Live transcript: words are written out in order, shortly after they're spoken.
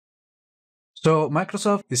So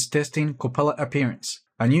Microsoft is testing Copilot Appearance,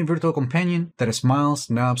 a new virtual companion that smiles,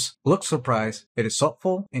 nods, looks surprised, it is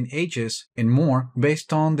thoughtful, and ages, and more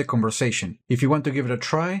based on the conversation. If you want to give it a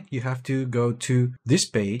try, you have to go to this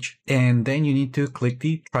page, and then you need to click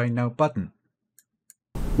the Try Now button.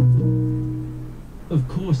 Of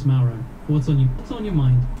course, Mauro. What's on your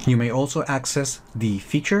mind? You may also access the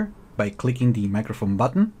feature by clicking the microphone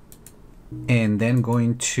button, and then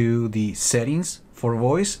going to the settings for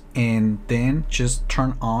voice, and then just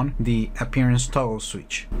turn on the appearance toggle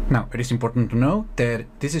switch. Now, it is important to know that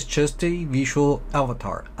this is just a visual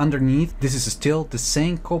avatar. Underneath, this is still the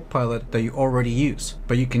same Copilot that you already use,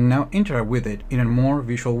 but you can now interact with it in a more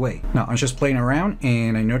visual way. Now, I'm just playing around,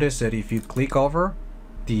 and I noticed that if you click over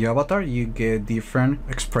the avatar, you get different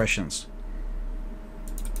expressions.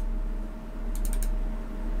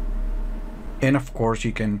 And of course,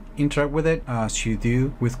 you can interact with it as you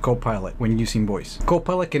do with Copilot when using voice.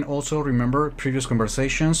 Copilot can also remember previous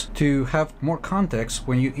conversations to have more context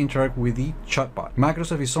when you interact with the chatbot.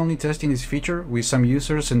 Microsoft is only testing this feature with some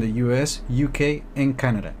users in the US, UK, and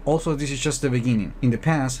Canada. Also, this is just the beginning. In the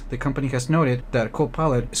past, the company has noted that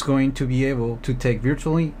Copilot is going to be able to take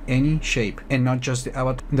virtually any shape and not just the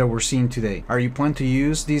avatar that we're seeing today. Are you planning to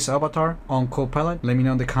use this avatar on Copilot? Let me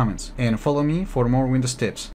know in the comments and follow me for more Windows tips.